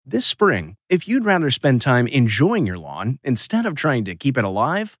This spring, if you'd rather spend time enjoying your lawn instead of trying to keep it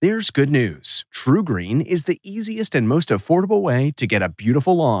alive, there's good news. TruGreen is the easiest and most affordable way to get a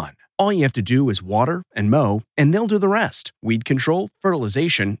beautiful lawn. All you have to do is water and mow, and they'll do the rest. Weed control,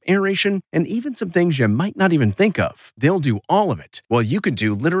 fertilization, aeration, and even some things you might not even think of. They'll do all of it, while you can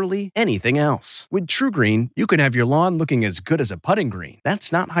do literally anything else. With TruGreen, you can have your lawn looking as good as a putting green.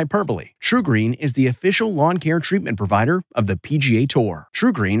 That's not hyperbole. TruGreen is the official lawn care treatment provider of the PGA Tour.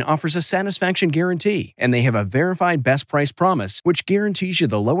 TruGreen offers a satisfaction guarantee, and they have a verified best price promise, which guarantees you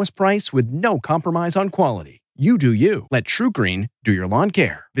the lowest price with no compromise on quality. You do you. Let TruGreen do your lawn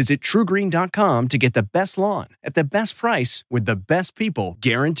care. Visit TruGreen.com to get the best lawn at the best price with the best people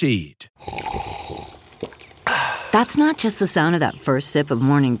guaranteed. That's not just the sound of that first sip of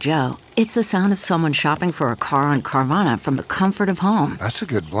Morning Joe. It's the sound of someone shopping for a car on Carvana from the comfort of home. That's a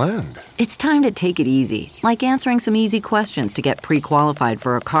good blend. It's time to take it easy, like answering some easy questions to get pre-qualified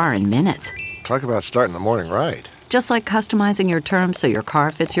for a car in minutes. Talk about starting the morning right. Just like customizing your terms so your car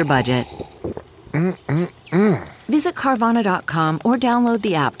fits your budget. Visit Carvana.com or download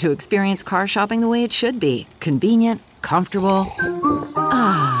the app to experience car shopping the way it should be. Convenient, comfortable.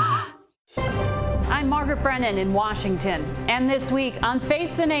 I'm Margaret Brennan in Washington. And this week on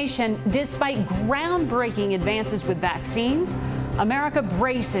Face the Nation, despite groundbreaking advances with vaccines, America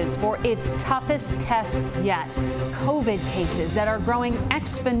braces for its toughest test yet. COVID cases that are growing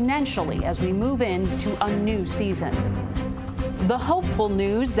exponentially as we move into a new season. The hopeful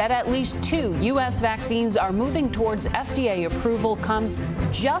news that at least 2 U.S. vaccines are moving towards FDA approval comes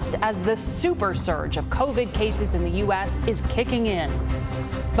just as the super surge of COVID cases in the U.S. is kicking in.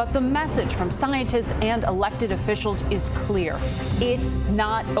 But the message from scientists and elected officials is clear. It's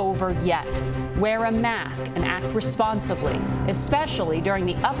not over yet. Wear a mask and act responsibly, especially during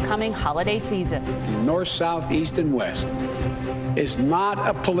the upcoming holiday season. North, south, east, and west is not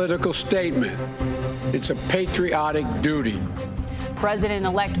a political statement. It's a patriotic duty.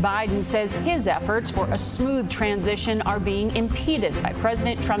 President-elect Biden says his efforts for a smooth transition are being impeded by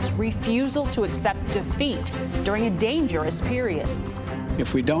President Trump's refusal to accept defeat during a dangerous period.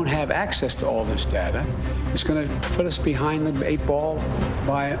 If we don't have access to all this data, it's going to put us behind the 8 ball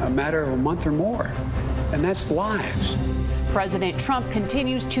by a matter of a month or more. And that's lives. President Trump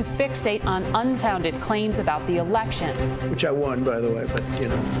continues to fixate on unfounded claims about the election. Which I won, by the way, but,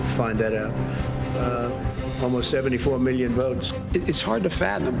 find that out. Almost 74 million votes. It's hard to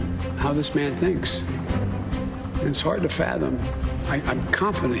fathom how this man thinks. It's hard to fathom. I'm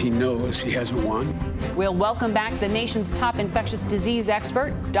confident he knows he hasn't won. We'll welcome back the nation's top infectious disease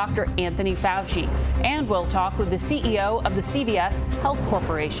expert, Dr. Anthony Fauci. And we'll talk with the CEO of the CVS Health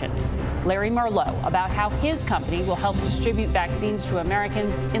Corporation, Larry Merlo, about how his company will help distribute vaccines to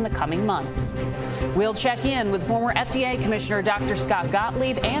Americans in the coming months. We'll check in with former FDA Commissioner Dr. Scott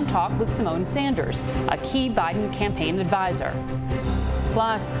Gottlieb and talk with Simone Sanders, a key Biden campaign advisor.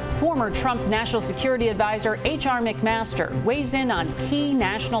 Plus, former Trump National Security Advisor H.R. McMaster weighs in on key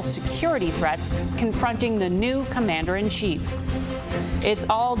national security threats confronting the new commander-in-chief. It's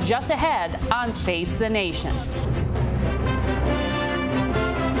all just ahead on Face the Nation.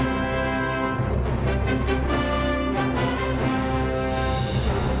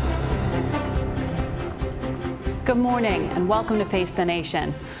 Good morning and welcome to Face the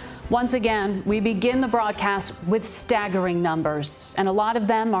Nation. Once again, we begin the broadcast with staggering numbers, and a lot of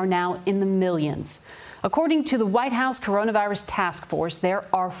them are now in the millions. According to the White House Coronavirus Task Force, there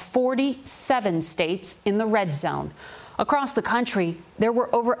are 47 states in the red zone. Across the country, there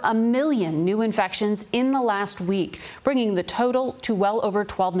were over 1 million new infections in the last week, bringing the total to well over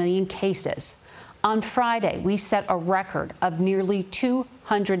 12 million cases. On Friday, we set a record of nearly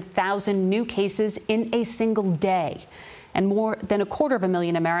 200,000 new cases in a single day. And more than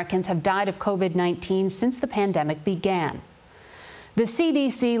 250,000 Americans have died of COVID-19 since the pandemic began. The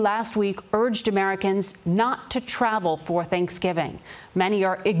CDC last week urged Americans not to travel for Thanksgiving. Many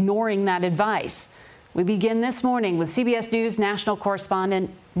are ignoring that advice. We begin this morning with CBS News national correspondent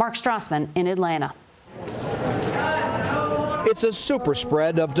Mark Strassman in Atlanta. It's a super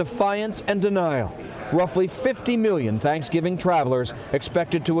spread of defiance and denial. Roughly 50 million Thanksgiving travelers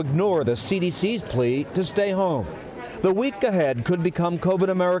expected to ignore the CDC's plea to stay home. The week ahead could become COVID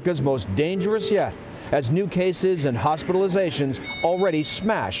America's most dangerous yet, as new cases and hospitalizations already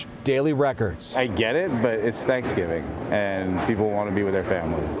smash daily records. I get it, but it's Thanksgiving, and people want to be with their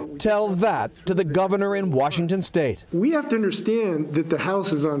families. Tell that to the governor in Washington State. We have to understand that the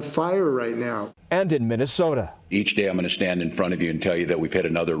house is on fire right now. And in Minnesota. Each day I'm going to stand in front of you and tell you that we've hit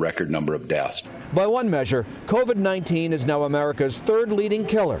another record number of deaths. By one measure, COVID-19 is now America's third leading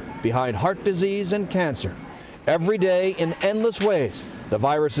killer, behind heart disease and cancer. Every day, in endless ways, The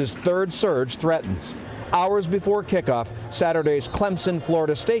virus's third surge threatens. Hours before kickoff, Saturday's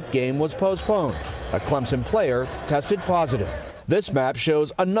Clemson-Florida State game was postponed. A Clemson player tested positive. This map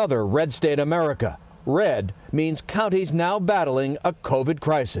shows another red state America. Red means counties now battling a COVID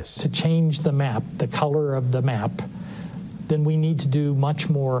crisis. To change the map, the color of the map, then we need to do much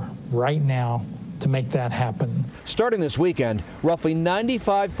more right now to make that happen. Starting this weekend, roughly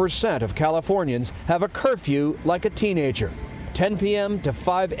 95% of Californians have a curfew like a teenager, 10 p.m. to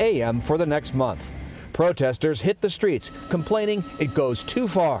 5 a.m. for the next month. Protesters hit the streets, complaining it goes too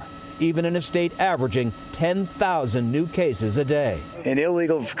far, even in a state averaging 10,000 new cases a day. An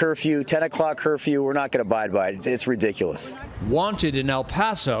illegal curfew, 10 o'clock curfew, we're not going to abide by it. It's ridiculous. Wanted in El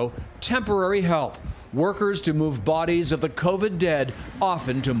Paso, temporary help. Workers to move bodies of the COVID dead,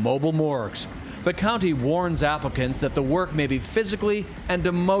 often to mobile morgues. The county warns applicants that the work may be physically and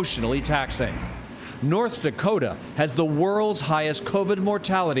emotionally taxing. North Dakota has the world's highest COVID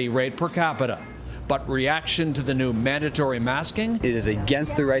mortality rate per capita. But reaction to the new mandatory masking? It is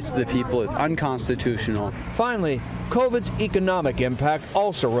against the rights of the people. It's unconstitutional. Finally, COVID's economic impact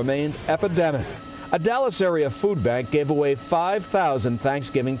also remains epidemic. A Dallas area food bank gave away 5,000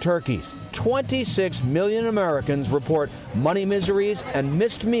 Thanksgiving turkeys. 26 million Americans report money miseries and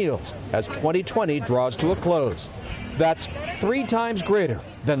missed meals as 2020 draws to a close. That's 3 times greater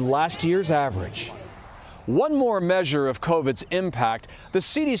than last year's average. One more measure of COVID's impact, the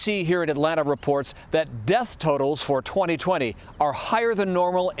CDC here in Atlanta reports that death totals for 2020 are higher than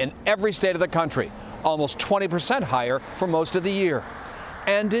normal in every state of the country, almost 20% higher for most of the year.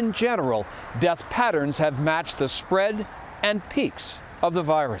 And in general, death patterns have matched the spread and peaks of the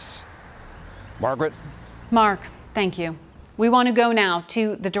virus. Margaret? Mark, thank you. We want to go now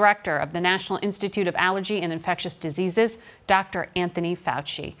to the director of the National Institute of Allergy and Infectious Diseases, Dr. Anthony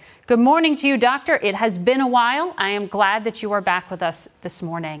Fauci. Good morning to you, Doctor. It has been a while. I am glad that you are back with us this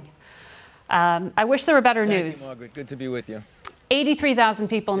morning. I wish there were better news. Thank you, Margaret. Good to be with you. 83,000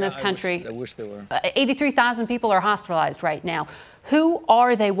 people in this country. I wish there were. 83,000 people are hospitalized right now. Who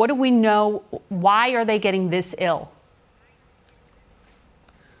are they? What do we know? Why are they getting this ill?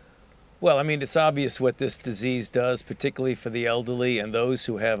 Well, I mean, it's obvious what this disease does, particularly for the elderly and those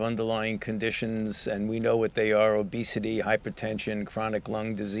who have underlying conditions, and we know what they are: obesity, hypertension, chronic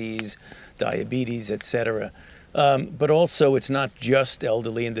lung disease, diabetes, etc. But also, it's not just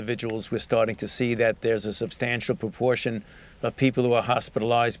elderly individuals. We're starting to see that there's a substantial proportion of people who are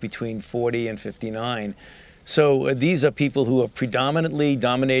hospitalized between 40 and 59. So these are people who are predominantly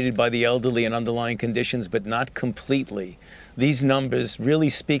dominated by the elderly and underlying conditions, but not completely. These numbers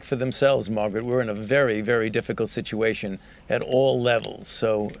really speak for themselves, Margaret. We're in a very, very difficult situation at all levels.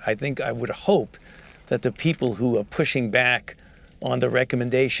 So I would hope that the people who are pushing back on the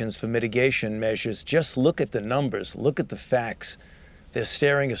recommendations for mitigation measures just look at the numbers, look at the facts. They're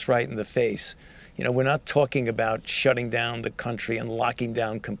staring us right in the face. You know, we're not talking about shutting down the country and locking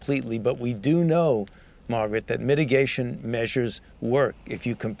down completely, but we do know, Margaret, that mitigation measures work. If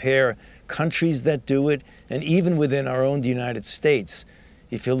you compare countries that do it, and even within our own United States,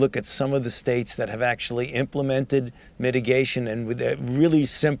 if you look at some of the states that have actually implemented mitigation, and with a really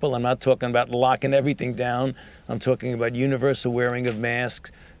simple, I'm not talking about locking everything down, I'm talking about universal wearing of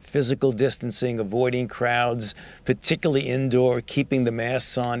masks, physical distancing, avoiding crowds, particularly indoor, keeping the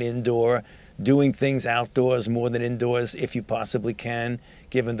masks on indoor, doing things outdoors more than indoors if you possibly can,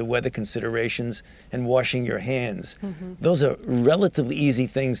 given the weather considerations, and washing your hands. Mm-hmm. Those are relatively easy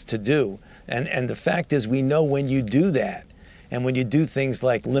things to do. And the fact is, we know when you do that, and when you do things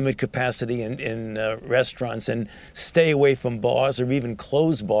like limit capacity in restaurants and stay away from bars or even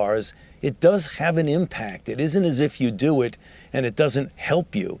close bars, it does have an impact. It isn't as if you do it and it doesn't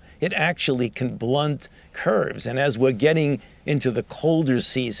help you. It actually can blunt curves. And as we're getting into the colder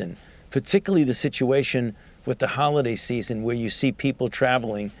season, particularly the situation with the holiday season where you see people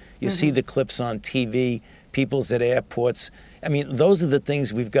traveling, you see the clips on TV, people's at airports. I mean, those are the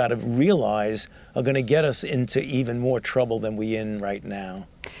things we've got to realize are going to get us into even more trouble than we're in right now.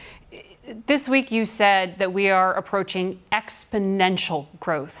 This week you said that we are approaching exponential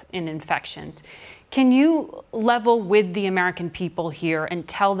growth in infections. Can you level with the American people here and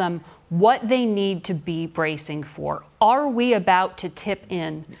tell them what they need to be bracing for? Are we about to tip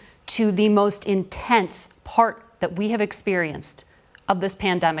in to the most intense part that we have experienced of this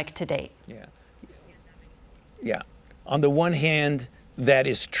pandemic to date? Yeah. On the one hand, that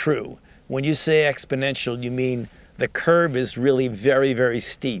is true. When you say exponential, you mean the curve is really very, very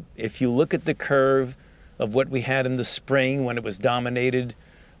steep. If you look at the curve of what we had in the spring when it was dominated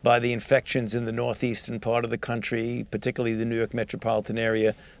by the infections in the northeastern part of the country, particularly the New York metropolitan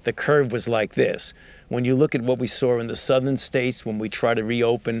area, the curve was like this. When you look at what we saw in the southern states when we try to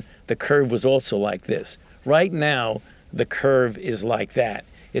reopen, the curve was also like this. Right now, the curve is like that.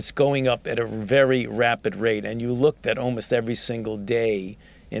 It's going up at a very rapid rate, and you look at almost every single day,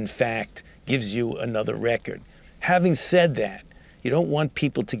 in fact, gives you another record. Having said that, you don't want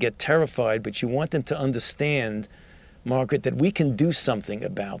people to get terrified, but you want them to understand, Margaret, that we can do something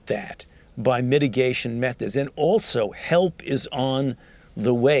about that by mitigation methods. And also, help is on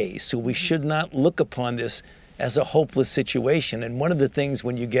the way. So we should not look upon this as a hopeless situation. And one of the things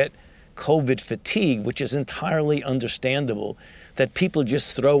when you get COVID fatigue, which is entirely understandable, that people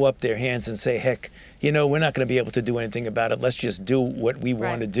just throw up their hands and say, heck, we're not going to be able to do anything about it. Let's just do what we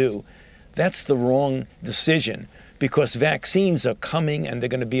want to do. That's the wrong decision, because vaccines are coming and they're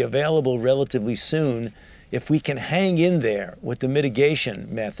going to be available relatively soon. If we can hang in there with the mitigation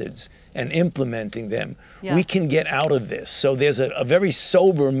methods and implementing them, we can get out of this. So there's a very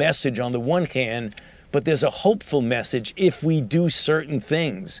sober message on the one hand, but there's a hopeful message if we do certain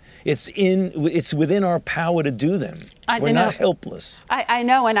things. It's within our power to do them. We're not helpless. I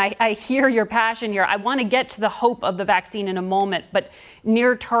know, and I hear your passion here. I want to get to the hope of the vaccine in a moment, but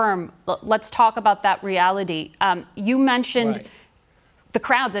near term, let's talk about that reality. You mentioned the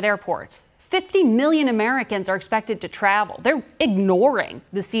crowds at airports. 50 million Americans are expected to travel. They're ignoring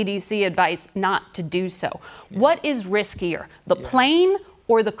the CDC advice not to do so. What is riskier, the plane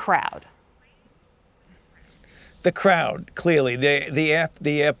or the crowd? The crowd, clearly. The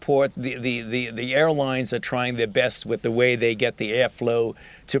airport, the airlines are trying their best with the way they get the airflow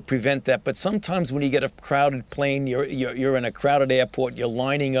to prevent that. But sometimes when you get a crowded plane, you're in a crowded airport, you're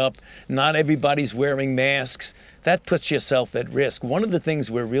lining up, not everybody's wearing masks. That puts yourself at risk. One of the things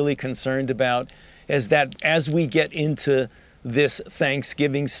we're really concerned about is that as we get into this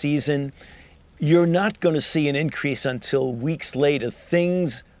Thanksgiving season, you're not going to see an increase until weeks later.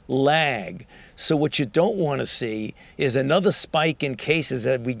 Things lag. So what you don't want to see is another spike in cases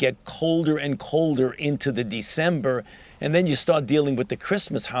as we get colder and colder into the December, and then you start dealing with the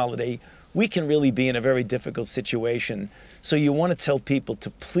Christmas holiday. We can really be in a very difficult situation. So you want to tell people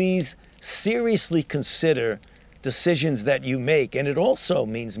to please seriously consider decisions that you make. And it also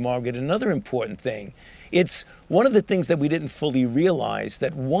means, Margaret, another important thing. It's one of the things that we didn't fully realize,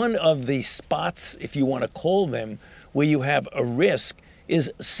 that one of the spots, if you want to call them, where you have a risk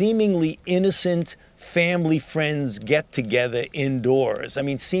is seemingly innocent family, friends get together indoors. I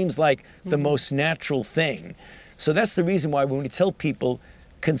mean, seems like the most natural thing. So that's the reason why when we tell people,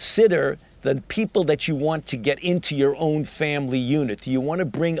 consider the people that you want to get into your own family unit. Do you want to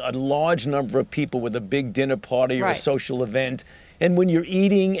bring a large number of people with a big dinner party or a social event? And when you're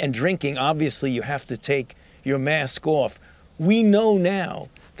eating and drinking, obviously you have to take your mask off. We know now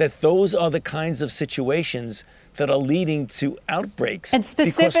that those are the kinds of situations that are leading to outbreaks. And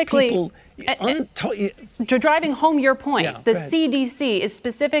specifically, driving home your point, the CDC is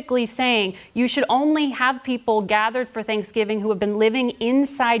specifically saying you should only have people gathered for Thanksgiving who have been living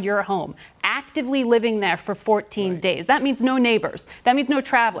inside your home, actively living there for 14 days. That means no neighbors. That means no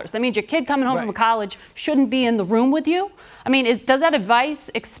travelers. That means your kid coming home from college shouldn't be in the room with you. I mean, does that advice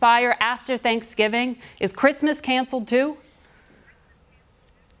expire after Thanksgiving? Is Christmas canceled too?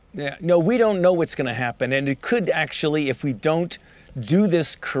 Yeah, no, we don't know what's going to happen. And it could actually, if we don't do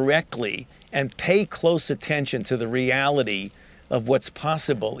this correctly and pay close attention to the reality of what's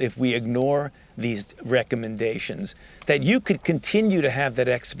possible if we ignore these recommendations, that you could continue to have that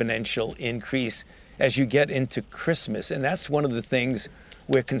exponential increase as you get into Christmas. And that's one of the things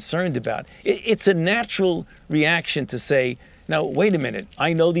we're concerned about. It's a natural reaction to say, now, wait a minute,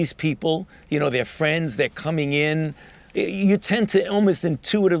 I know these people, they're friends, they're coming in. You tend to almost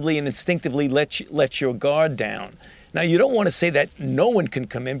intuitively and instinctively let your guard down. Now, you don't want to say that no one can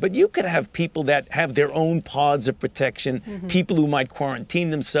come in, but you could have people that have their own pods of protection, people who might quarantine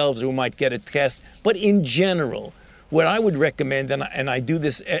themselves or who might get a test. But in general, what I would recommend, and I do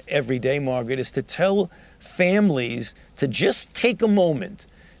this every day, Margaret, is to tell families to just take a moment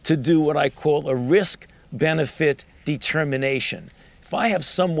to do what I call a risk-benefit determination. If I have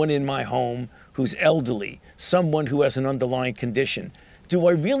someone in my home who's elderly, someone who has an underlying condition, do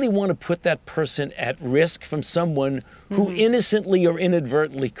I really want to put that person at risk from someone who innocently or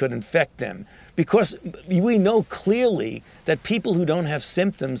inadvertently could infect them? Because we know clearly that people who don't have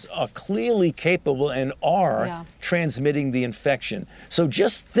symptoms are clearly capable and are transmitting the infection. So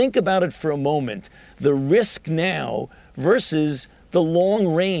just think about it for a moment, the risk now versus the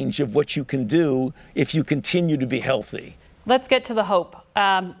long range of what you can do if you continue to be healthy. Let's get to the hope.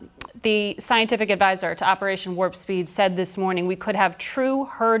 the scientific advisor to Operation Warp Speed, said this morning we could have true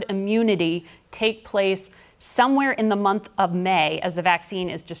herd immunity take place somewhere in the month of May as the vaccine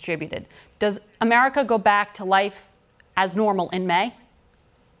is distributed. Does America go back to life as normal in May?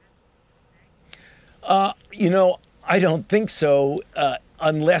 I don't think so,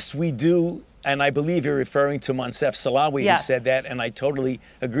 unless we do, and I believe you're referring to Moncef Slaoui, Yes. who said that, and I totally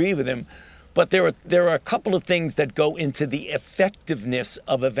agree with him. But there are a couple of things that go into the effectiveness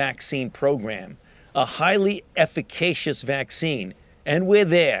of a vaccine program. A highly efficacious vaccine, and we're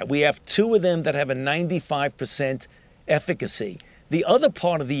there. We have 2 of them that have a 95% efficacy. The other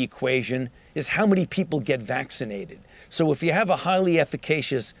part of the equation is how many people get vaccinated. So if you have a highly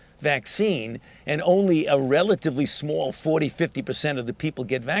efficacious vaccine and only a relatively small 40-50% of the people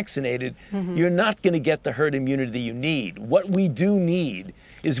get vaccinated, you're not going to get the herd immunity you need. What we do need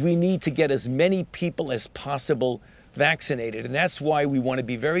is we need to get as many people as possible vaccinated. And that's why we want to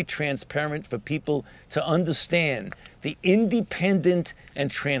be very transparent for people to understand the independent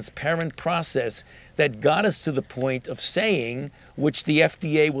and transparent process that got us to the point of saying, which the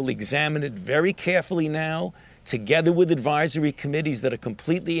FDA will examine it very carefully now, together with advisory committees that are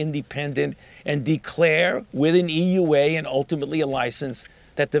completely independent, and declare with an EUA and ultimately a license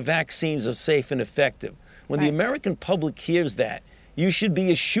that the vaccines are safe and effective. When the American public hears that, you should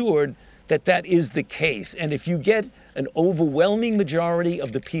be assured that that is the case. And if you get an overwhelming majority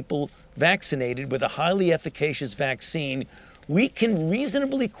of the people vaccinated with a highly efficacious vaccine, we can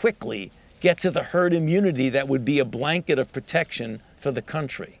reasonably quickly get to the herd immunity that would be a blanket of protection for the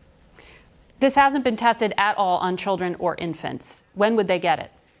country. This hasn't been tested at all on children or infants. When would they get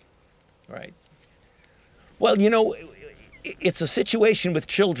it? Right. Well, it's a situation with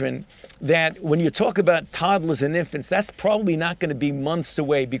children that when you talk about toddlers and infants, that's probably not going to be months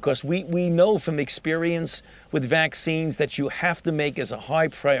away, because we know from experience with vaccines that you have to make as a high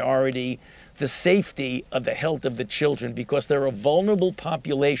priority the safety of the health of the children, because they're a vulnerable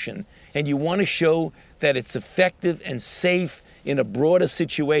population, and you want to show that it's effective and safe in a broader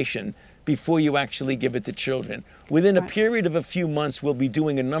situation before you actually give it to children. Within a period of a few months, we'll be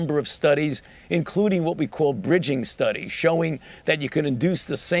doing a number of studies, including what we call bridging studies, showing that you can induce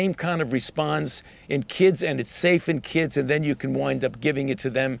the same kind of response in kids and it's safe in kids, and then you can wind up giving it to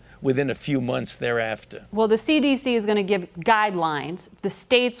them within a few months thereafter. Well, the CDC is going to give guidelines. The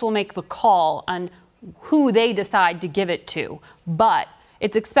states will make the call on who they decide to give it to, but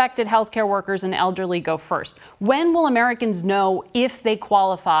it's expected healthcare workers and elderly go first. When will Americans know if they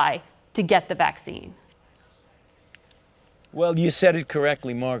qualify to get the vaccine? Well, you said it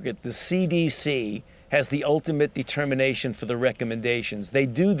correctly, Margaret. The CDC has the ultimate determination for the recommendations. They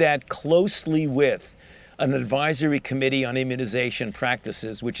do that closely with an advisory committee on immunization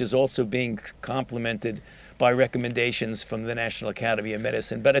practices, which is also being complemented by recommendations from the National Academy of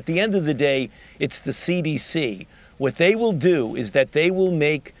Medicine. But at the end of the day, it's the CDC. What they will do is that they will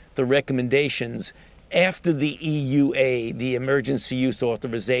make the recommendations after the EUA, the emergency use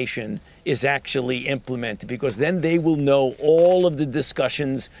authorization, is actually implemented, because then they will know all of the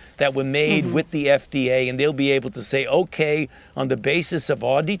discussions that were made with the FDA, and they'll be able to say, okay, on the basis of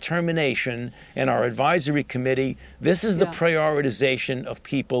our determination and our advisory committee, this is the prioritization of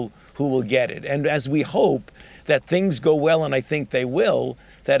people who will get it. And as we hope that things go well, and I think they will,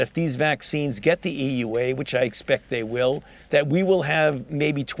 that if these vaccines get the EUA, which I expect they will, that we will have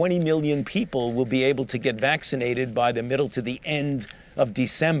maybe 20 million people will be able to get vaccinated by the middle to the end of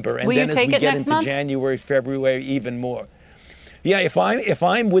December. And then as we get into January, February, even more. Yeah, if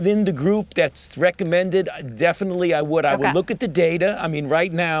I'm within the group that's recommended, definitely I would. I would look at the data. I mean,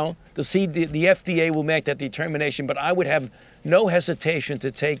 right now, the FDA will make that determination, but I would have no hesitation to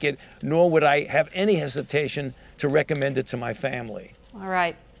take it, nor would I have any hesitation to recommend it to my family. All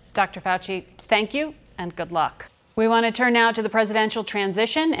right. Dr. Fauci, thank you and good luck. We want to turn now to the presidential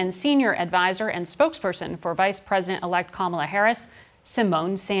transition and senior advisor and spokesperson for Vice President-elect Kamala Harris,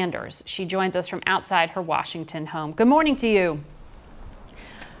 Symone Sanders. She joins us from outside her Washington home. Good morning to you.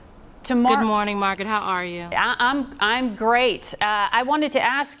 Good morning, Margaret. How are you? I'm great. I wanted to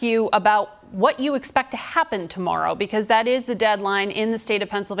ask you about what you expect to happen tomorrow, because that is the deadline in the state of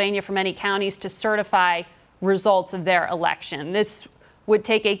Pennsylvania for many counties to certify results of their election. This would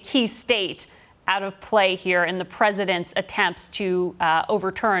take a key state out of play here in the president's attempts to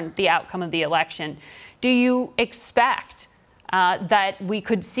overturn the outcome of the election. Do you expect that we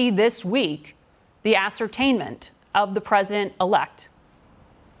could see this week the ascertainment of the president-elect?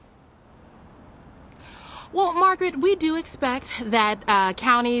 Well, Margaret, we do expect that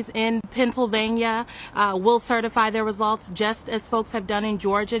counties in Pennsylvania will certify their results just as folks have done in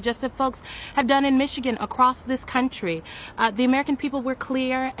Georgia, just as folks have done in Michigan, across this country. The American people were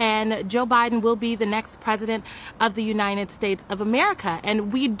clear, and Joe Biden will be the next president of the United States of America.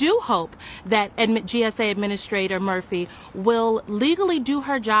 And we do hope that GSA Administrator Murphy will legally do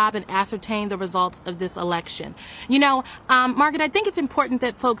her job and ascertain the results of this election. You know, Margaret, I think it's important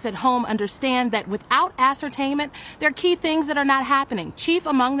that folks at home understand that without ascertainment, there are key things that are not happening. Chief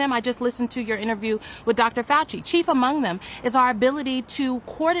among them, I just listened to your interview with Dr. Fauci. Chief among them is our ability to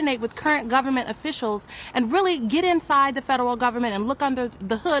coordinate with current government officials and really get inside the federal government and look under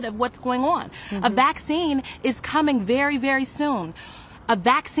the hood of what's going on. A vaccine is coming very, very soon. A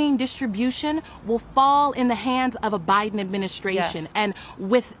vaccine distribution will fall in the hands of a Biden administration. Yes. And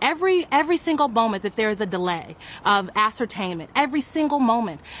with every single moment that there is a delay of ascertainment, every single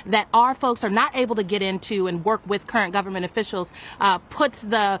moment that our folks are not able to get into and work with current government officials puts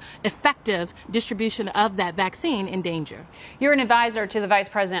the effective distribution of that vaccine in danger. You're an advisor to the Vice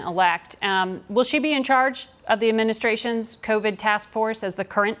President-elect. Will she be in charge of the administration's COVID task force as the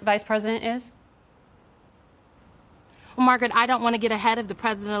current Vice President is? Well, Margaret, I don't want to get ahead of the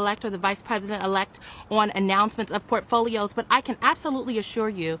president-elect or the vice president-elect on announcements of portfolios, but I can absolutely assure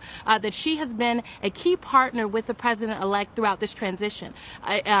you that she has been a key partner with the president-elect throughout this transition.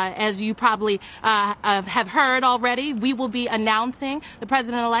 As you probably have heard already, we will be announcing, the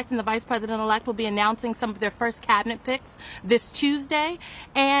president-elect and the vice president-elect will be announcing some of their first cabinet picks this Tuesday,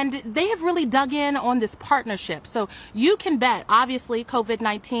 and they have really dug in on this partnership. So you can bet, obviously,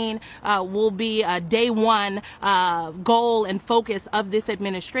 COVID-19 will be day one goal and focus of this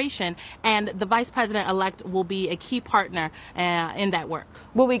administration, and the vice president-elect will be a key partner in that work.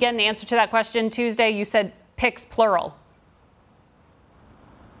 Will we get an answer to that question Tuesday? You said picks plural.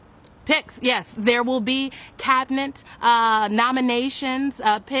 Picks, yes. There will be cabinet nominations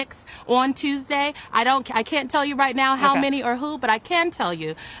picks on Tuesday. I can't tell you right now how many or who, but I can tell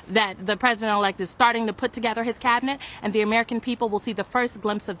you that the president-elect is starting to put together his cabinet, and the American people will see the first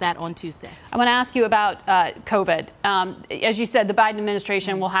glimpse of that on Tuesday. I want to ask you about COVID. As you said, the Biden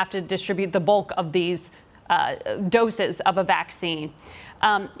administration will have to distribute the bulk of these doses of a vaccine.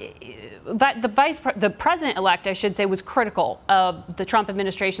 The president-elect, I should say, was critical of the Trump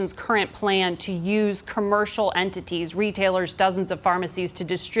administration's current plan to use commercial entities, retailers, dozens of pharmacies to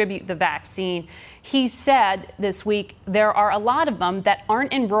distribute the vaccine. He said this week there are a lot of them that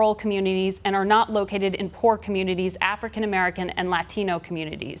aren't in rural communities and are not located in poor communities, African American and Latino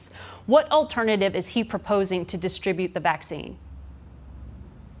communities. What alternative is he proposing to distribute the vaccine?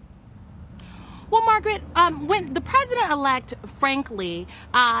 Well, Margaret, when the president-elect, frankly,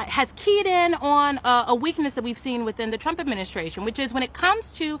 has keyed in on a weakness that we've seen within the Trump administration, which is when it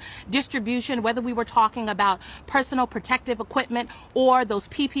comes to distribution, whether we were talking about personal protective equipment or those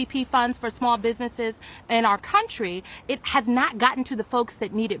PPP funds for small businesses in our country, it has not gotten to the folks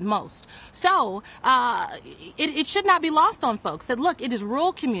that need it most. So it should not be lost on folks that, look, it is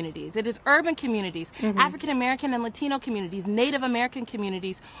rural communities, it is urban communities, African American and Latino communities, Native American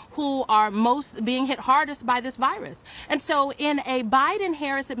communities who are most being hit hardest by this virus. And so in a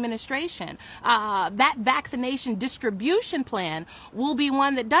Biden-Harris administration, that vaccination distribution plan will be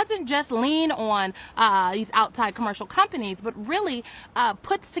one that doesn't just lean on these outside commercial companies, but really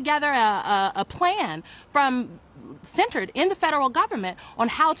puts together a plan centered in the federal government on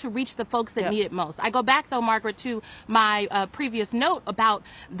how to reach the folks that need it most. I go back, though, Margaret, to my previous note about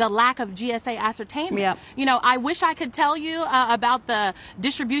the lack of GSA ascertainment. You know, I wish I could tell you about the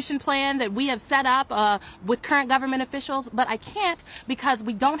distribution plan that we have set up with current government officials, but I can't because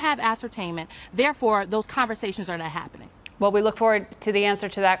we don't have ascertainment. Therefore, those conversations are not happening. Well, we look forward to the answer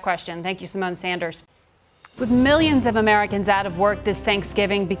to that question. Thank you, Symone Sanders. With millions of Americans out of work this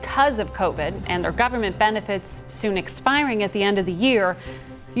Thanksgiving because of COVID and their government benefits soon expiring at the end of the year,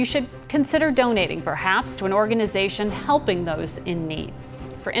 you should consider donating perhaps to an organization helping those in need.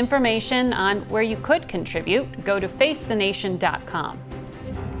 For information on where you could contribute, go to facethenation.com.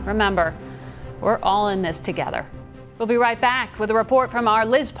 Remember, we're all in this together. We'll be right back with a report from our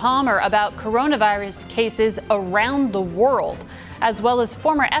Liz Palmer about coronavirus cases around the world, as well as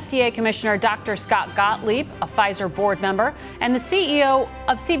former FDA Commissioner Dr. Scott Gottlieb, a Pfizer board member, and the CEO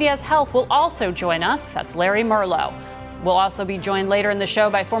of CVS Health will also join us. That's Larry Merlo. We'll also be joined later in the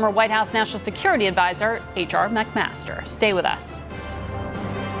show by former White House National Security Advisor H.R. McMaster. Stay with us.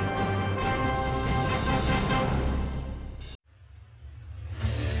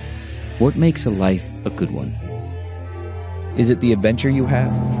 What makes a life a good one? Is it the adventure you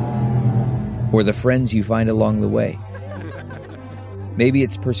have? Or the friends you find along the way? Maybe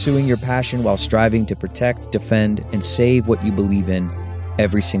it's pursuing your passion while striving to protect, defend, and save what you believe in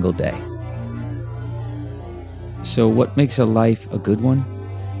every single day. So what makes a life a good one?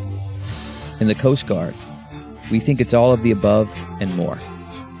 In the Coast Guard, we think it's all of the above and more.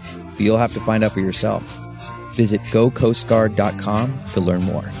 But you'll have to find out for yourself. Visit gocoastguard.com to learn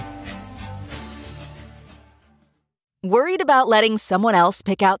more. Worried about letting someone else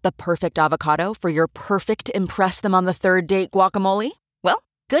pick out the perfect avocado for your perfect impress-them-on-the-third-date guacamole? Well,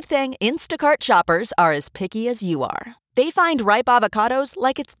 good thing Instacart shoppers are as picky as you are. They find ripe avocados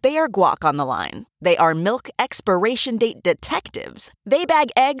like it's their guac on the line. They are milk expiration date detectives. They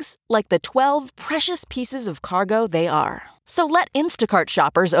bag eggs like the 12 precious pieces of cargo they are. So let Instacart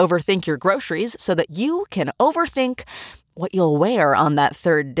shoppers overthink your groceries so that you can overthink what you'll wear on that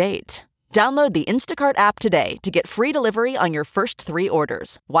third date. Download the Instacart app today to get free delivery on your first 3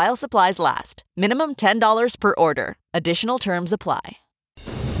 orders, while supplies last. Minimum $10 per order. Additional terms apply.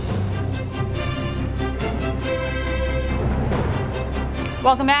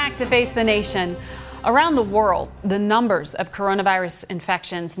 Welcome back to Face the Nation. Around the world, the numbers of coronavirus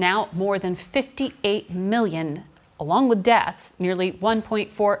infections, now more than 58 million, along with deaths, nearly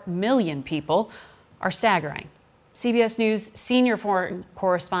 1.4 million people, are staggering. CBS News senior foreign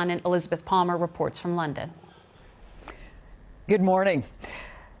correspondent Elizabeth Palmer reports from London. Good morning.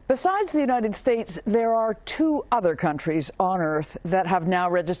 Besides the United States, there are 2 other countries on Earth that have now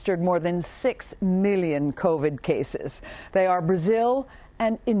registered more than 6 million COVID cases. They are Brazil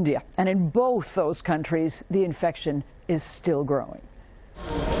and India. And in both those countries, the infection is still growing.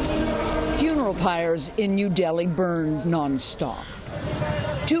 Funeral pyres in New Delhi burned nonstop.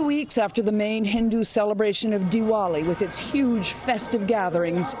 2 weeks after the main Hindu celebration of Diwali with its huge festive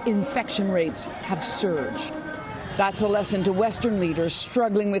gatherings, infection rates have surged. That's a lesson to Western leaders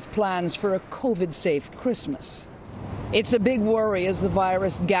struggling with plans for a COVID-safe Christmas. It's a big worry as the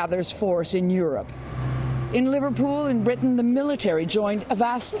virus gathers force in Europe. In Liverpool, in Britain, the military joined a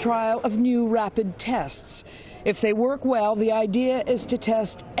vast trial of new rapid tests. If they work well, the idea is to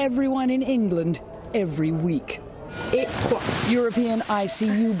test everyone in England every week. European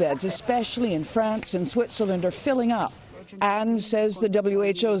ICU beds, especially in France and Switzerland, are filling up. And, says the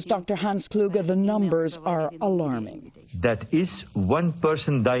WHO's Dr. Hans Kluge, the numbers are alarming. That is 1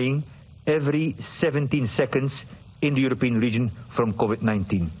 person dying every 17 seconds in the European region from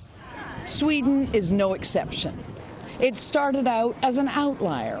COVID-19. Sweden is no exception. It started out as an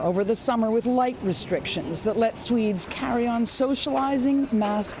outlier over the summer with light restrictions that let Swedes carry on socializing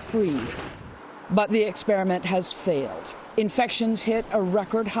mask-free. But the experiment has failed. Infections hit a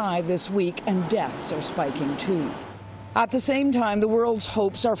record high this week, and deaths are spiking too. At the same time, the world's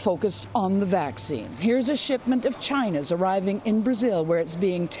hopes are focused on the vaccine. Here's a shipment of China's arriving in Brazil, where it's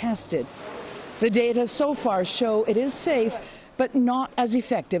being tested. The data so far show it is safe, but not as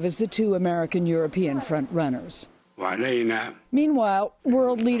effective as the 2 American-European front-runners. Meanwhile,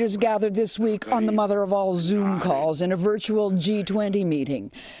 world leaders gathered this week on the mother of all Zoom calls in a virtual G20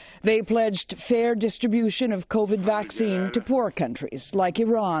 meeting. They pledged fair distribution of COVID vaccine to poor countries like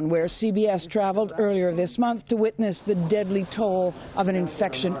Iran, where CBS traveled earlier this month to witness the deadly toll of an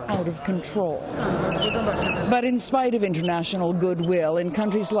infection out of control. But in spite of international goodwill, in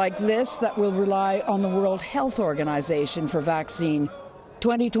countries like this that will rely on the World Health Organization for vaccine,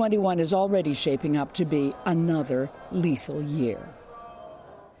 2021 is already shaping up to be another lethal year.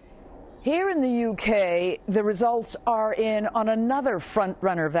 Here in the UK, the results are in on another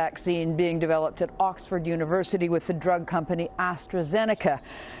front-runner vaccine being developed at Oxford University with the drug company AstraZeneca.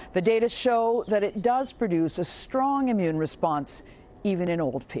 The data show that it does produce a strong immune response, even in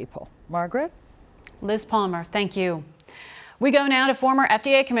old people. Margaret? Liz Palmer, thank you. We go now to former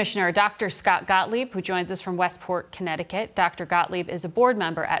FDA Commissioner Dr. Scott Gottlieb, who joins us from Westport, Connecticut. Dr. Gottlieb is a board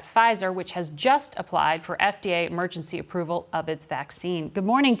member at Pfizer, which has just applied for FDA emergency approval of its vaccine. Good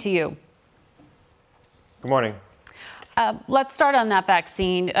morning to you. Good morning. Let's start on that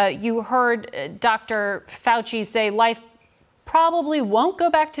vaccine. You heard Dr. Fauci say life probably won't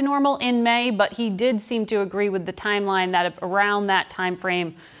go back to normal in May, but he did seem to agree with the timeline that around that time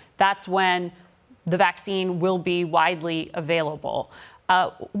frame, that's when the vaccine will be widely available.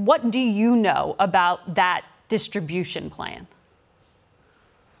 What do you know about that distribution plan?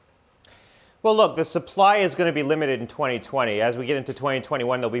 Well, look, the supply is going to be limited in 2020. As we get into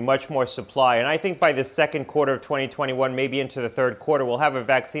 2021, there'll be much more supply. And I think by the second quarter of 2021, maybe into the third quarter, we'll have a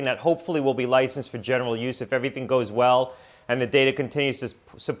vaccine that hopefully will be licensed for general use if everything goes well and the data continues to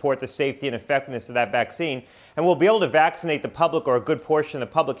support the safety and effectiveness of that vaccine. And we'll be able to vaccinate the public, or a good portion of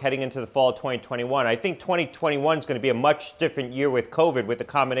the public, heading into the fall of 2021. I think 2021 is going to be a much different year with COVID, with the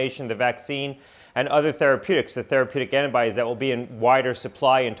combination of the vaccine and other therapeutics, the therapeutic antibodies that will be in wider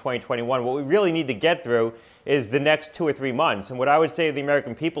supply in 2021. What we really need to get through is the next 2 or 3 months. And what I would say to the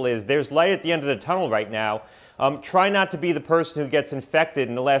American people is there's light at the end of the tunnel right now. Try not to be the person who gets infected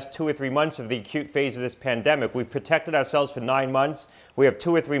in the last 2 or 3 months of the acute phase of this pandemic. We've protected ourselves for 9 months. We have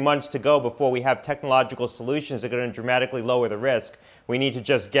 2 or 3 months to go before we have technological solutions that are going to dramatically lower the risk. We need to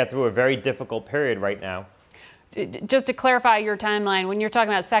just get through a very difficult period right now. Just to clarify your timeline, when you're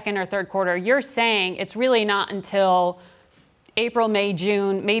talking about second or third quarter, you're saying it's really not until April, May,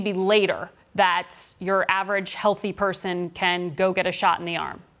 June, maybe later, that your average healthy person can go get a shot in the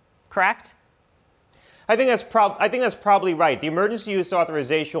arm, correct? I think that's probably right. The emergency use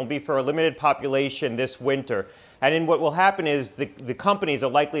authorization will be for a limited population this winter. And then what will happen is the companies are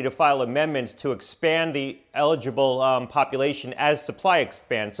likely to file amendments to expand the eligible population as supply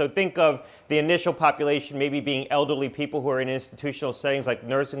expands. So think of the initial population maybe being elderly people who are in institutional settings like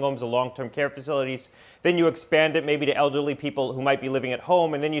nursing homes or long-term care facilities. Then you expand it maybe to elderly people who might be living at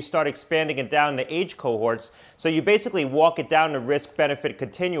home, and then you start expanding it down the age cohorts. So you basically walk it down the risk-benefit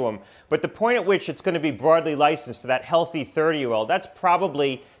continuum. But the point at which it's going to be broadly licensed for that healthy 30-year-old, that's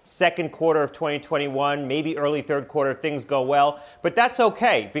probably second quarter of 2021, maybe early third quarter if things go well. But that's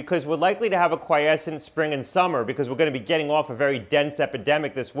okay, because we're likely to have a quiescent spring and summer because we're going to be getting off a very dense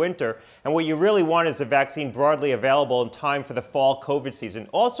epidemic this winter. And what you really want is a vaccine broadly available in time for the fall COVID season.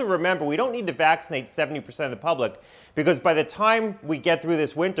 Also remember, we don't need to vaccinate 70% of the public, because by the time we get through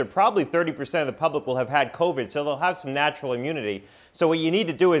this winter, probably 30% of the public will have had COVID, so they'll have some natural immunity. So what you need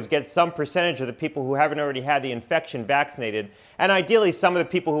to do is get some percentage of the people who haven't already had the infection vaccinated, and ideally some of the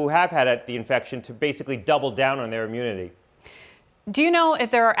people who have had the infection to basically double down on their immunity. Do you know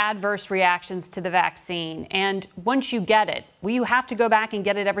if there are adverse reactions to the vaccine? And once you get it, will you have to go back and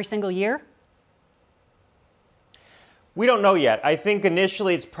get it every single year? We don't know yet. I think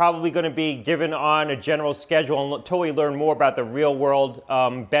initially it's probably going to be given on a general schedule until we learn more about the real world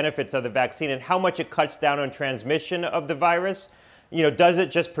benefits of the vaccine and how much it cuts down on transmission of the virus. You know, does it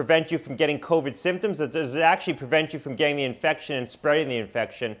just prevent you from getting COVID symptoms, or does it actually prevent you from getting the infection and spreading the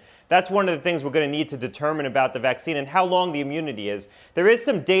infection? That's one of the things we're going to need to determine about the vaccine and how long the immunity is. There is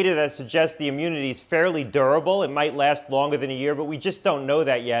some data that suggests the immunity is fairly durable. It might last longer than a year, but we just don't know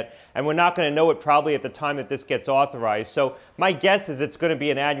that yet. And we're not going to know it probably at the time that this gets authorized. So my guess is it's going to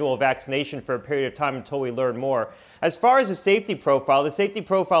be an annual vaccination for a period of time until we learn more. As far as the safety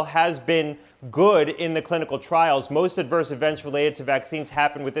profile has been good in the clinical trials. Most adverse events related to vaccines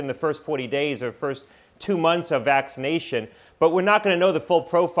happen within the first 40 days or first 2 months of vaccination. But we're not going to know the full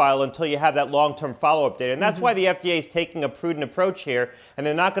profile until you have that long-term follow-up data. And that's why the FDA is taking a prudent approach here. And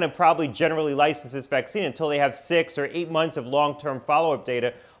they're not going to probably generally license this vaccine until they have 6 or 8 months of long-term follow-up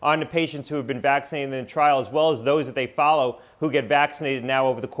data on the patients who have been vaccinated in the trial, as well as those that they follow who get vaccinated now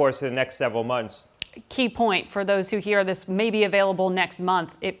over the course of the next several months. Key point for those who hear this may be available next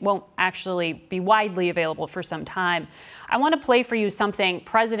month. It won't actually be widely available for some time. I want to play for you something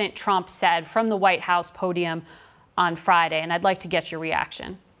President Trump said from the White House podium on Friday, and I'd like to get your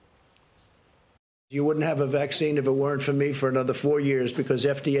reaction. You wouldn't have a vaccine if it weren't for me for another 4 years, because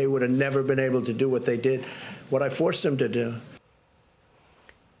FDA would have never been able to do what they did, what I forced them to do.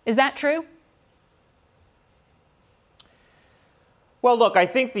 Is that true? Well, look, I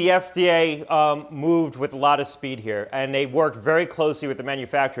think the FDA moved with a lot of speed here, and they worked very closely with the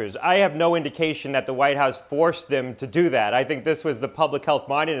manufacturers. I have no indication that the White House forced them to do that. I think this was the public health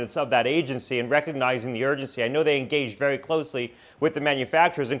mindedness of that agency and recognizing the urgency. I know they engaged very closely with the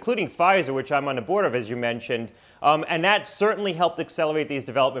manufacturers, including Pfizer, which I'm on the board of, as you mentioned, and that certainly helped accelerate these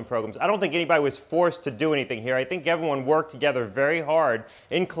development programs. I don't think anybody was forced to do anything here. I think everyone worked together very hard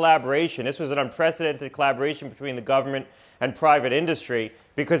in collaboration. This was an unprecedented collaboration between the government and private industry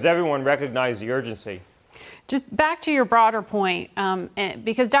because everyone recognized the urgency. Just back to your broader point,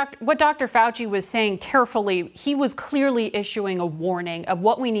 because what Dr. Fauci was saying carefully, he was clearly issuing a warning of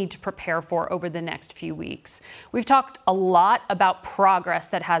what we need to prepare for over the next few weeks. We've talked a lot about progress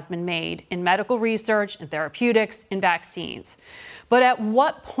that has been made in medical research, in therapeutics, in vaccines. But at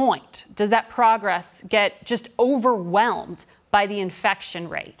what point does that progress get just overwhelmed by the infection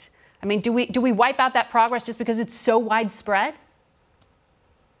rate? I mean, do we wipe out that progress just because it's so widespread?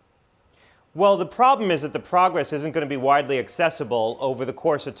 Well, the problem is that the progress isn't going to be widely accessible over the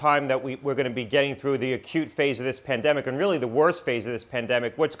course of time that we're going to be getting through the acute phase of this pandemic and really the worst phase of this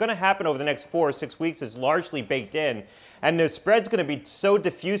pandemic. What's going to happen over the next 4 or 6 weeks is largely baked in. And the spread's going to be so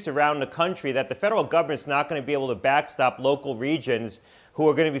diffuse around the country that the federal government's not going to be able to backstop local regions who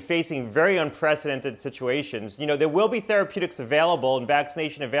are going to be facing very unprecedented situations. You know, there will be therapeutics available and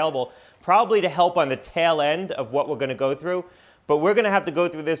vaccination available probably to help on the tail end of what we're going to go through. But we're going to have to go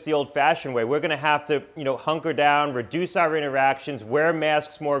through this the old-fashioned way. We're going to have to, hunker down, reduce our interactions, wear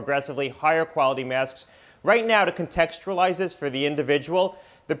masks more aggressively, higher quality masks. Right now, to contextualize this for the individual,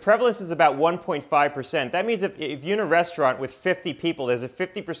 the prevalence is about 1.5%. That means if you're in a restaurant with 50 people, there's a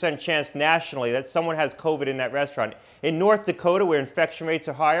 50% chance nationally that someone has COVID in that restaurant. In North Dakota, where infection rates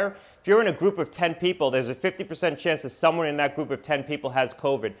are higher, if you're in a group of 10 people, there's a 50% chance that someone in that group of 10 people has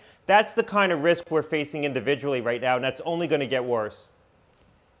COVID. That's the kind of risk we're facing individually right now, and that's only going to get worse.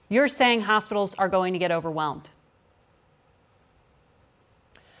 You're saying hospitals are going to get overwhelmed.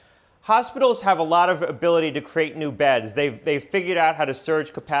 Hospitals have a lot of ability to create new beds. They've figured out how to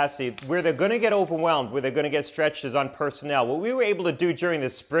surge capacity. Where they're going to get overwhelmed, where they're going to get stretched is on personnel. What we were able to do during the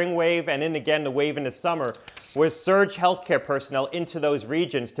spring wave and then again the wave in the summer was surge healthcare personnel into those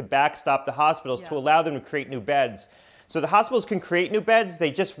regions to backstop the hospitals to allow them to create new beds. So the hospitals can create new beds,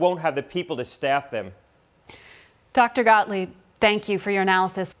 they just won't have the people to staff them. Dr. Gottlieb, thank you for your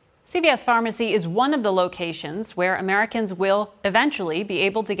analysis. CVS Pharmacy is one of the locations where Americans will eventually be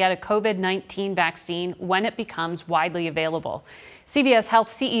able to get a COVID-19 vaccine when it becomes widely available. CVS Health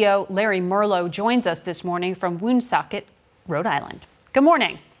CEO Larry Merlo joins us this morning from Woonsocket, Rhode Island. Good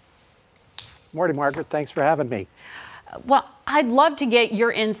morning. Morning, Margaret. Thanks for having me. Well, I'd love to get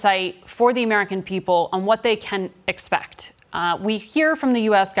your insight for the American people on what they can expect. We hear from the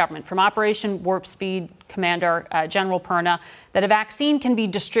U.S. government, from Operation Warp Speed Commander General Perna, that a vaccine can be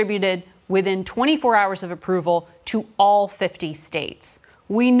distributed within 24 hours of approval to all 50 states.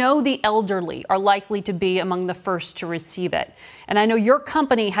 We know the elderly are likely to be among the first to receive it. And I know your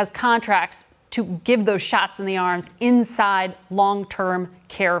company has contracts to give those shots in the arms inside long-term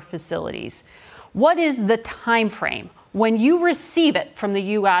care facilities. What is the time frame when you receive it from the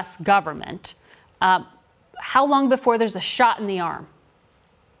U.S. government? How long before there's a shot in the arm?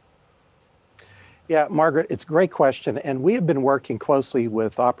 Yeah, Margaret, it's a great question. And we have been working closely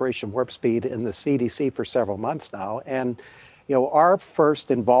with Operation Warp Speed and the CDC for several months now. And, our first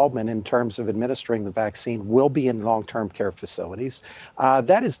involvement in terms of administering the vaccine will be in long-term care facilities.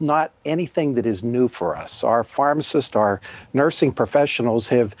 That is not anything that is new for us. Our pharmacists, our nursing professionals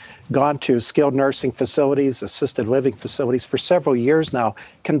have gone to skilled nursing facilities, assisted living facilities for several years now,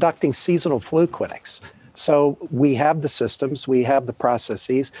 conducting seasonal flu clinics. So we have the systems, we have the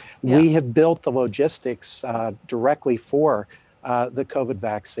processes, we have built the logistics directly for the COVID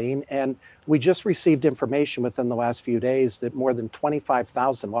vaccine. And we just received information within the last few days that more than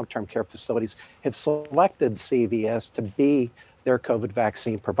 25,000 long-term care facilities have selected CVS to be their COVID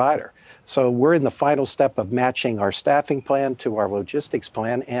vaccine provider. So we're in the final step of matching our staffing plan to our logistics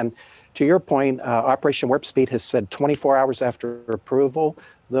plan. And to your point, Operation Warp Speed has said 24 hours after approval,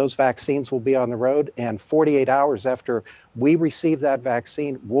 those vaccines will be on the road, and 48 hours after we receive that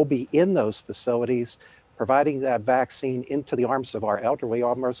vaccine, we'll be in those facilities providing that vaccine into the arms of our elderly,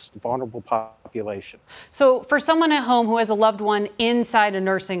 our most vulnerable population. So for someone at home who has a loved one inside a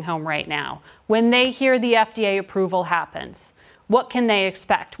nursing home right now, when they hear the FDA approval happens, what can they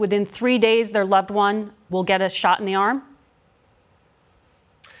expect? Within 3 days, their loved one will get a shot in the arm?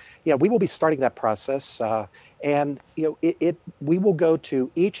 Yeah, we will be starting that process. And we will go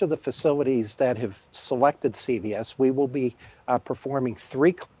to each of the facilities that have selected CVS. We will be performing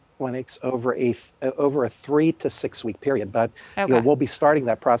 3 clinics over a 3 to 6 week period. But we'll be starting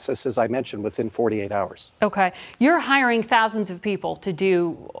that process, as I mentioned, within 48 hours. Okay. You're hiring thousands of people to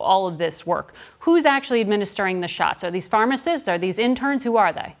do all of this work. Who's actually administering the shots? Are these pharmacists? Are these interns? Who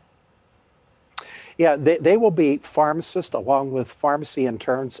are they? Yeah, they will be pharmacists along with pharmacy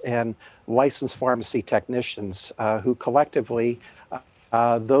interns and licensed pharmacy technicians who collectively,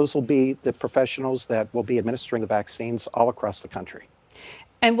 those will be the professionals that will be administering the vaccines all across the country.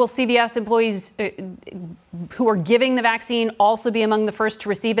 And will CVS employees who are giving the vaccine also be among the first to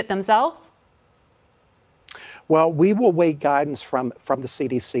receive it themselves? Well, we will wait guidance from the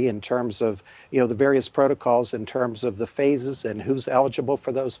CDC in terms of, the various protocols in terms of the phases and who's eligible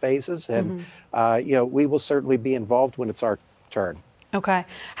for those phases. And, we will certainly be involved when it's our turn. Okay.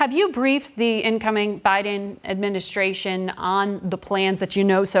 Have you briefed the incoming Biden administration on the plans that you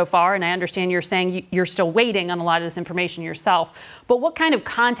know so far? And I understand you're saying you're still waiting on a lot of this information yourself. But what kind of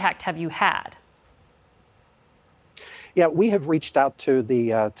contact have you had? Yeah, we have reached out to the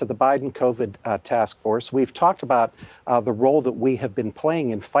Biden COVID task force. We've talked about the role that we have been playing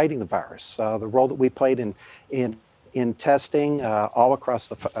in fighting the virus, the role that we played in testing all across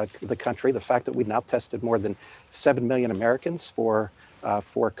the country. The fact that we've now tested more than 7 million Americans for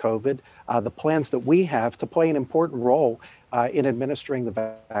COVID. The plans that we have to play an important role in administering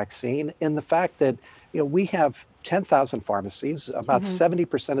the vaccine, in the fact that we have 10,000 pharmacies. About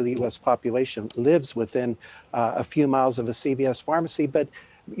 70% of the U.S. population lives within a few miles of a CVS pharmacy. But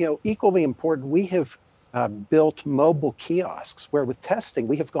equally important, we have built mobile kiosks where with testing,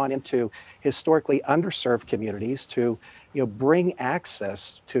 we have gone into historically underserved communities to bring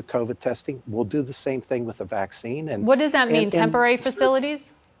access to COVID testing. We'll do the same thing with the vaccine. And what does that mean, temporary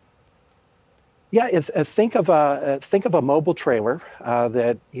facilities? Yeah, think of a mobile trailer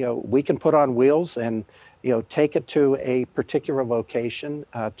that we can put on wheels and take it to a particular location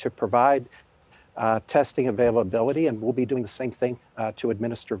to provide testing availability, and we'll be doing the same thing to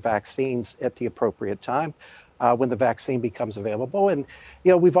administer vaccines at the appropriate time when the vaccine becomes available. And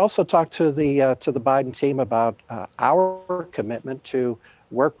we've also talked to the Biden team about our commitment to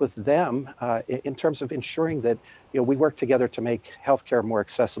work with them in terms of ensuring that we work together to make healthcare more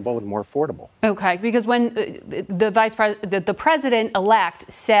accessible and more affordable. Okay, because when the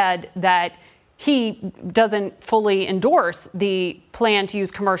president-elect said that he doesn't fully endorse the plan to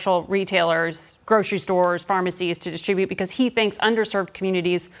use commercial retailers, grocery stores, pharmacies to distribute because he thinks underserved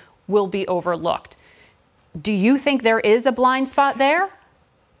communities will be overlooked. Do you think there is a blind spot there?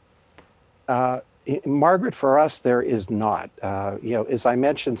 Margaret, for us, there is not. As I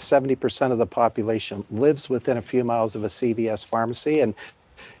mentioned, 70% of the population lives within a few miles of a CVS pharmacy. And,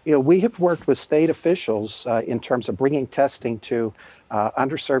 we have worked with state officials in terms of bringing testing to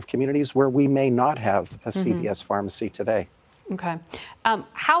underserved communities where we may not have a CVS pharmacy today. Okay.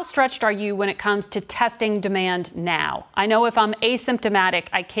 How stretched are you when it comes to testing demand now? I know if I'm asymptomatic,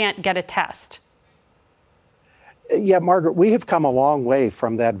 I can't get a test. Yeah, Margaret, we have come a long way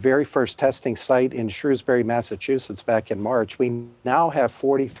from that very first testing site in Shrewsbury, Massachusetts back in March. We now have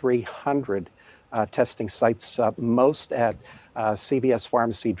 4,300 testing sites, most at CVS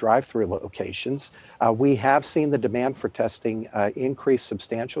pharmacy drive-through locations. We have seen the demand for testing increase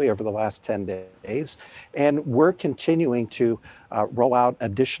substantially over the last 10 days, and we're continuing to roll out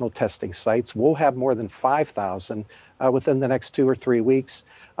additional testing sites. We'll have more than 5,000 within the next 2 or 3 weeks,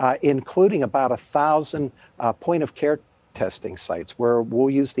 including about 1,000 point-of-care testing sites where we'll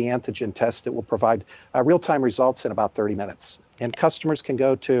use the antigen test that will provide real-time results in about 30 minutes. And customers can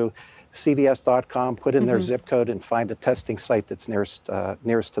go to cvs.com, put in their zip code, and find a testing site that's nearest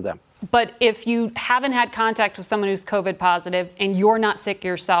to them. But if you haven't had contact with someone who's COVID positive and you're not sick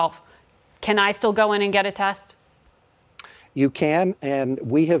yourself, can I still go in and get a test? You can, and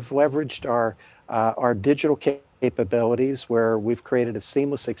we have leveraged our digital capabilities where we've created a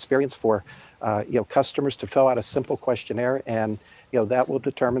seamless experience for customers to fill out a simple questionnaire, and that will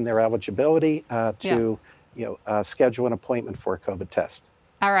determine their eligibility to schedule an appointment for a COVID test.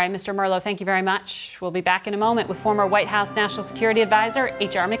 All right, Mr. Merlo, thank you very much. We'll be back in a moment with former White House National Security Advisor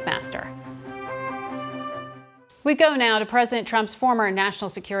H.R. McMaster. We go now to President Trump's former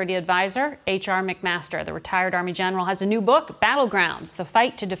National Security Advisor, H.R. McMaster. The retired Army general has a new book, Battlegrounds, The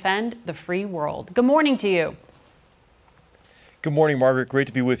Fight to Defend the Free World. Good morning to you. Good morning, Margaret. Great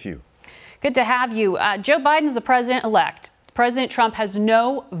to be with you. Good to have you. Joe Biden's the president-elect. President Trump has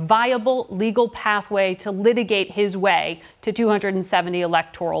no viable legal pathway to litigate his way to 270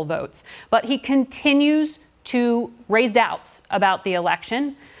 electoral votes. But he continues to raise doubts about the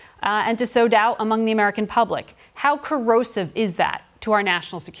election and to sow doubt among the American public. How corrosive is that to our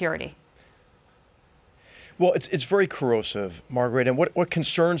national security? Well, it's very corrosive, Margaret. And what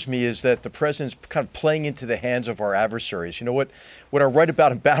concerns me is that the president's kind of playing into the hands of our adversaries. You know, what I write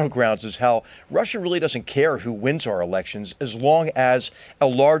about in Battlegrounds is how Russia really doesn't care who wins our elections as long as a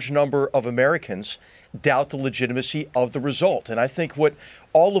large number of Americans doubt the legitimacy of the result. And I think what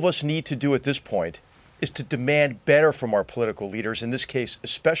all of us need to do at this point is to demand better from our political leaders, in this case,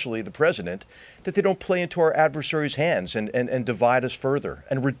 especially the president, that they don't play into our adversaries' hands and divide us further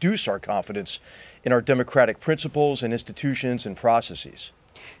and reduce our confidence in our democratic principles and institutions and processes.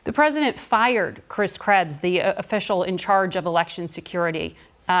 The president fired Chris Krebs, the official in charge of election security,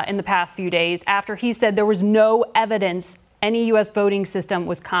 in the past few days after he said there was no evidence any U.S. voting system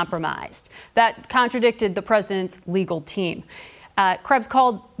was compromised. That contradicted the president's legal team. Krebs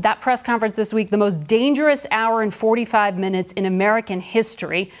called that press conference this week the most dangerous hour and 45 minutes in American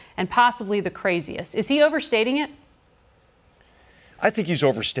history and possibly the craziest. Is he overstating it? I think he's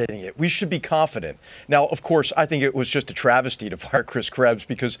overstating it. We should be confident. Now, of course, I think it was just a travesty to fire Chris Krebs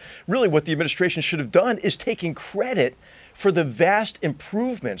because really what the administration should have done is taken credit for the vast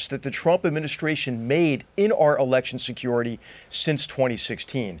improvements that the Trump administration made in our election security since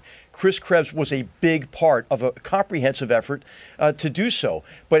 2016. Chris Krebs was a big part of a comprehensive effort to do so.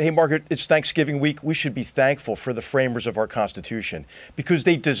 But hey, Margaret, it's Thanksgiving week. We should be thankful for the framers of our Constitution because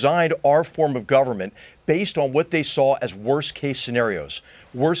they designed our form of government based on what they saw as worst-case scenarios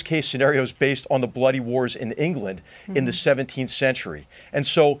based on the bloody wars in England in the 17th century. And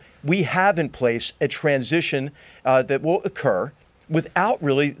so we have in place a transition that will occur without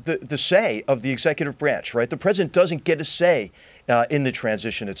really the say of the executive branch, right? The president doesn't get a say in the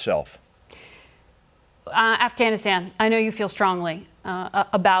transition itself. Afghanistan, I know you feel strongly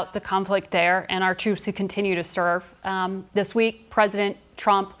about the conflict there and our troops who continue to serve. This week, President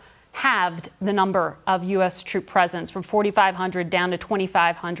Trump halved the number of U.S. troop presence from 4,500 down to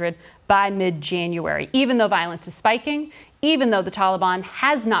 2,500 by mid-January, even though violence is spiking, even though the Taliban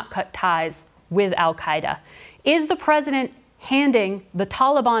has not cut ties with al-Qaeda. Is the president handing the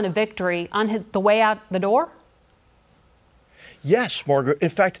Taliban a victory on the way out the door? Yes, Margaret. In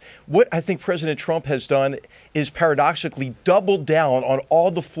fact, what I think President Trump has done is paradoxically doubled down on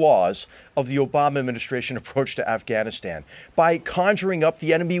all the flaws of the Obama administration approach to Afghanistan by conjuring up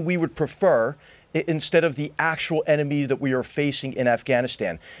the enemy we would prefer instead of the actual enemy that we are facing in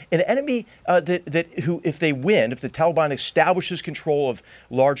Afghanistan. An enemy who, if they win, if the Taliban establishes control of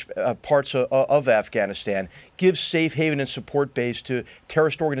large parts of Afghanistan, gives safe haven and support base to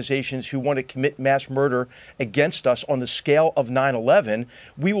terrorist organizations who want to commit mass murder against us on the scale of 9/11,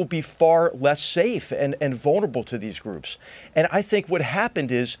 we will be far less safe and vulnerable to these groups. And I think what happened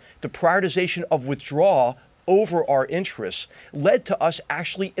is the prioritization of withdrawal over our interests led to us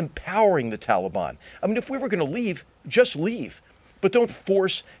actually empowering the Taliban. I mean, if we were going to leave, just leave. But don't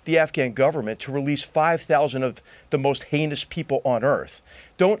force the Afghan government to release 5,000 of the most heinous people on earth.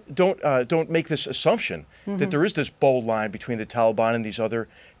 Don't make this assumption that there is this bold line between the Taliban and these other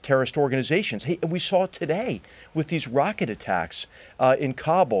terrorist organizations. Hey, we saw it today with these rocket attacks in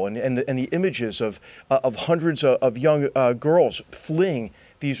Kabul and the images of hundreds of young girls fleeing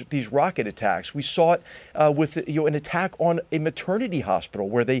these rocket attacks. We saw it with an attack on a maternity hospital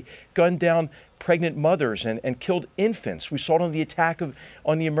where they gunned down pregnant mothers and killed infants. We saw it on the attack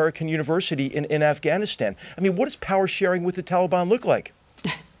on the American University in Afghanistan. I mean, what does power sharing with the Taliban look like?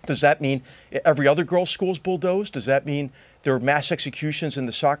 Does that mean every other girl's school is bulldozed? Does that mean there are mass executions in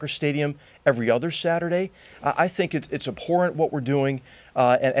the soccer stadium every other Saturday? I think it's abhorrent what we're doing,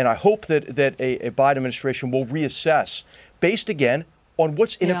 and I hope that a Biden administration will reassess based, again, on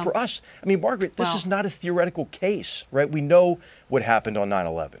what's in it for us. I mean, Margaret, this is not a theoretical case, right? We know what happened on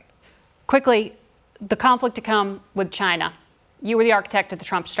 9/11. Quickly, the conflict to come with China. You were the architect of the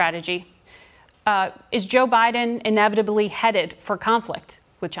Trump strategy. Is Joe Biden inevitably headed for conflict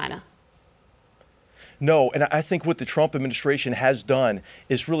with China? No, and I think what the Trump administration has done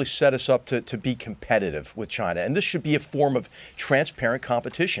is really set us up to be competitive with China. And this should be a form of transparent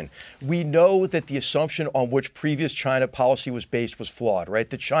competition. We know that the assumption on which previous China policy was based was flawed, right?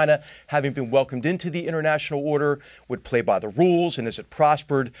 That China, having been welcomed into the international order, would play by the rules, and as it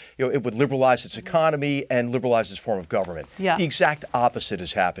prospered, it would liberalize its economy and liberalize its form of government. Yeah. The exact opposite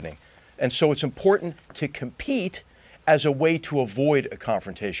is happening. And so it's important to compete as a way to avoid a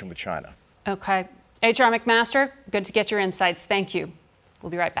confrontation with China. Okay. H.R. McMaster, good to get your insights. Thank you.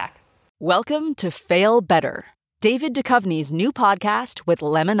 We'll be right back. Welcome to Fail Better, David Duchovny's new podcast with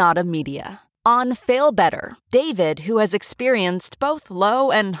Lemonada Media. On Fail Better, David, who has experienced both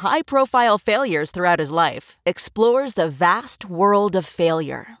low and high-profile failures throughout his life, explores the vast world of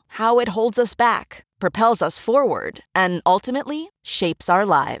failure, how it holds us back, propels us forward, and ultimately shapes our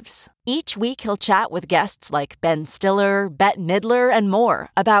lives. Each week he'll chat with guests like Ben Stiller, Bette Midler, and more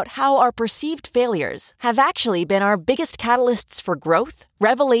about how our perceived failures have actually been our biggest catalysts for growth,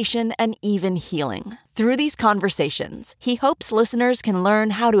 revelation, and even healing. Through these conversations, he hopes listeners can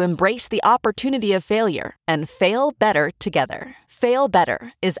learn how to embrace the opportunity of failure and fail better together. Fail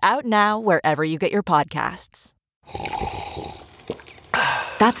Better is out now wherever you get your podcasts.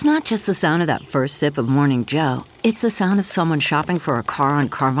 That's not just the sound of that first sip of Morning Joe. It's the sound of someone shopping for a car on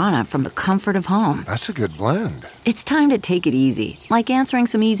Carvana from the comfort of home. That's a good blend. It's time to take it easy, like answering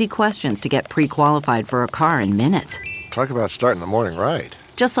some easy questions to get pre-qualified for a car in minutes. Talk about starting the morning right.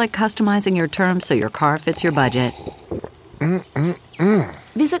 Just like customizing your terms so your car fits your budget.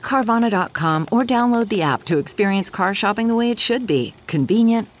 Visit Carvana.com or download the app to experience car shopping the way it should be.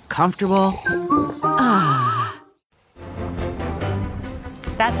 Convenient, comfortable.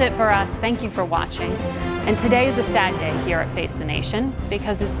 That's it for us. Thank you for watching. And today is a sad day here at Face the Nation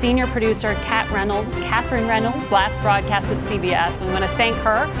because it's senior producer Catherine Reynolds' last broadcast with CBS. We want to thank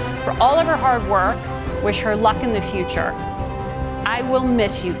her for all of her hard work Wish her luck in the future. I will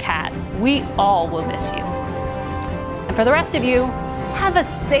miss you, Kat. We all will miss you. And for the rest of you, have a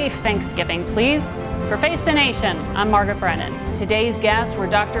safe Thanksgiving, please. For Face the Nation, I'm Margaret Brennan. Today's guests were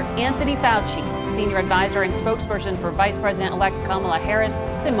Dr. Anthony Fauci, Senior Advisor and Spokesperson for Vice President-elect Kamala Harris,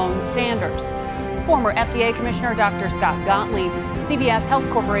 Simone Sanders. Former FDA Commissioner Dr. Scott Gottlieb, CVS Health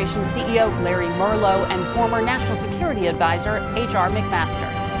Corporation CEO Larry Merlo, and former National Security Advisor H.R. McMaster.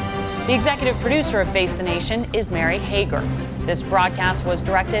 The executive producer of Face the Nation is Mary Hager. This broadcast was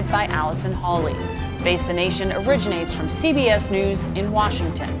directed by Allison Hawley. Face the Nation originates from CBS News in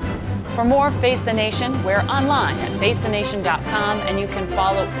Washington. For more Face the Nation, we're online at facethenation.com, and you can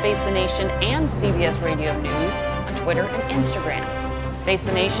follow Face the Nation and CBS Radio News on Twitter and Instagram. Face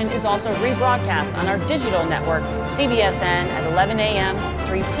the Nation is also rebroadcast on our digital network, CBSN, at 11 a.m.,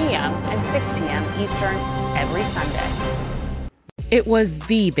 3 p.m., and 6 p.m. Eastern every Sunday. It was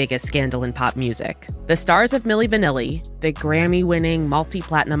the biggest scandal in pop music. The stars of Milli Vanilli, the Grammy-winning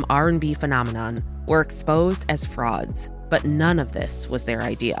multi-platinum R&B phenomenon, were exposed as frauds. But none of this was their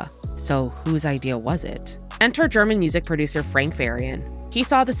idea. So whose idea was it? Enter German music producer Frank Farian. He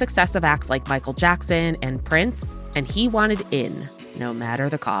saw the success of acts like Michael Jackson and Prince, and he wanted in, no matter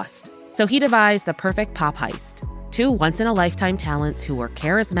the cost. So he devised the perfect pop heist. Two once-in-a-lifetime talents who were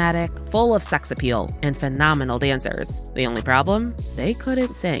charismatic, full of sex appeal, and phenomenal dancers. The only problem? They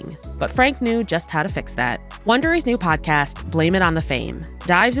couldn't sing. But Frank knew just how to fix that. Wondery's new podcast, Blame It on the Fame,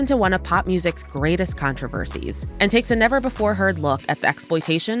 dives into one of pop music's greatest controversies and takes a never-before-heard look at the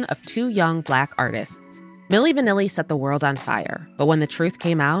exploitation of two young Black artists. Milli Vanilli set the world on fire, but when the truth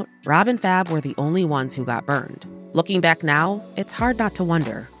came out, Rob and Fab were the only ones who got burned. Looking back now, it's hard not to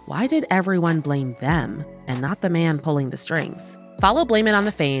wonder, why did everyone blame them and not the man pulling the strings? Follow Blame It on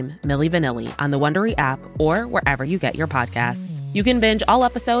the Fame, Milli Vanilli, on the Wondery app or wherever you get your podcasts. You can binge all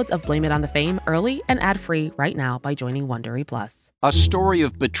episodes of Blame It on the Fame early and ad-free right now by joining Wondery Plus. A story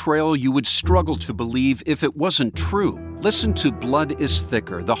of betrayal you would struggle to believe if it wasn't true. Listen to Blood is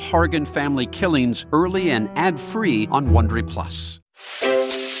Thicker, the Hargan family killings, early and ad-free on Wondery Plus.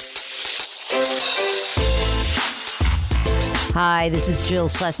 Hi, this is Jill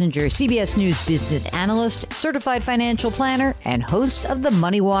Schlesinger, CBS News business analyst, certified financial planner, and host of the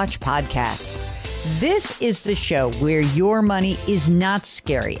Money Watch podcast. This is the show where your money is not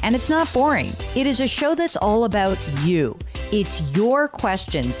scary and it's not boring. It is a show that's all about you. It's your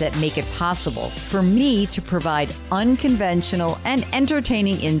questions that make it possible for me to provide unconventional and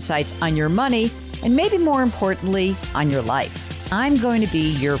entertaining insights on your money, and maybe more importantly, on your life. I'm going to be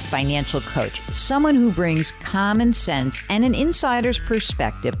your financial coach, someone who brings common sense and an insider's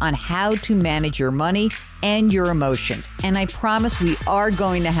perspective on how to manage your money and your emotions. And I promise we are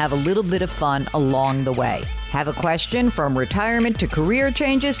going to have a little bit of fun along the way. Have a question from retirement to career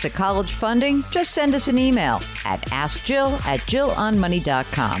changes to college funding? Just send us an email at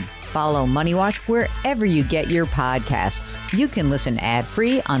askjill@jillonmoney.com. Follow Money Watch wherever you get your podcasts. You can listen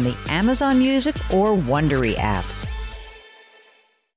ad-free on the Amazon Music or Wondery app.